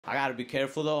I gotta be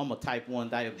careful though. I'm a type 1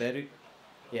 diabetic.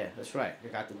 Yeah, that's right. I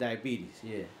got the diabetes.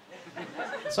 Yeah.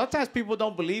 Sometimes people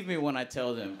don't believe me when I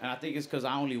tell them, and I think it's because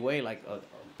I only weigh like a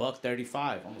buck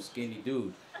 35. I'm a skinny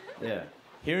dude. Yeah.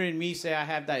 Hearing me say I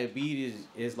have diabetes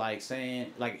is like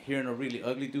saying, like hearing a really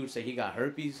ugly dude say he got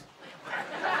herpes.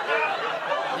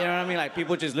 You know what I mean? Like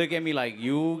people just look at me like,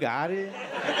 you got it?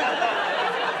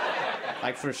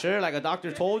 Like for sure, like a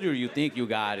doctor told you, you think you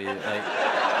got it. Like,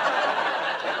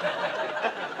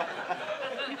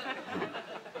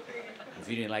 if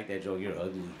you didn't like that joke, you're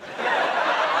ugly.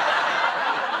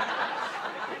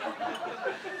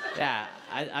 Yeah,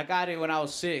 I got it when I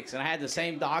was 6, and I had the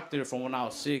same doctor from when I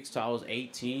was 6 till I was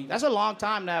 18. That's a long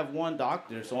time to have one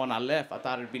doctor, so when I left, I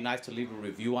thought it'd be nice to leave a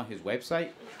review on his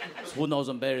website. So who knows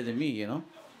him better than me, you know?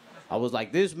 I was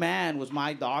like, this man was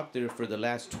my doctor for the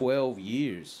last 12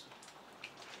 years,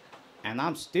 and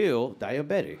I'm still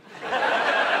diabetic.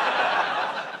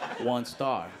 1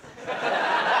 star.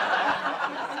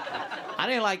 I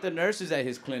didn't like the nurses at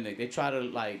his clinic. They tried to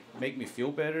like make me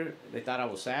feel better. They thought I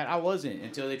was sad. I wasn't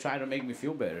until they tried to make me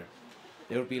feel better.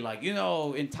 They would be like, you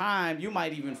know, in time, you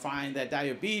might even find that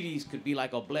diabetes could be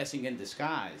like a blessing in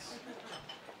disguise.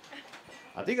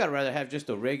 I think I'd rather have just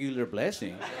a regular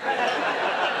blessing.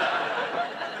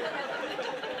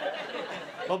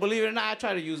 But believe it or not, I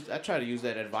try to use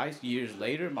that advice years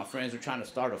later. My friends were trying to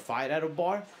start a fight at a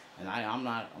bar. And I'm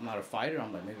not a fighter.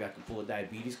 I'm like, maybe I can pull a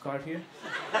diabetes card here.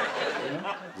 You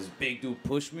know? This big dude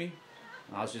pushed me.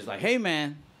 And I was just like, hey,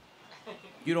 man,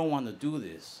 you don't want to do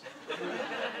this.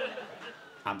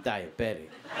 I'm diabetic.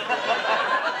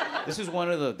 This is one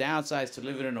of the downsides to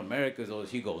living in America. Though,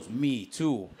 he goes, me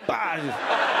too. Bah! I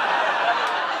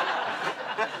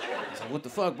was like, what the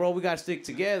fuck, bro? We got to stick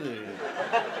together.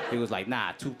 He was like,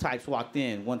 nah, 2 types walked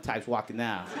in, 1 type's walking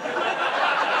out.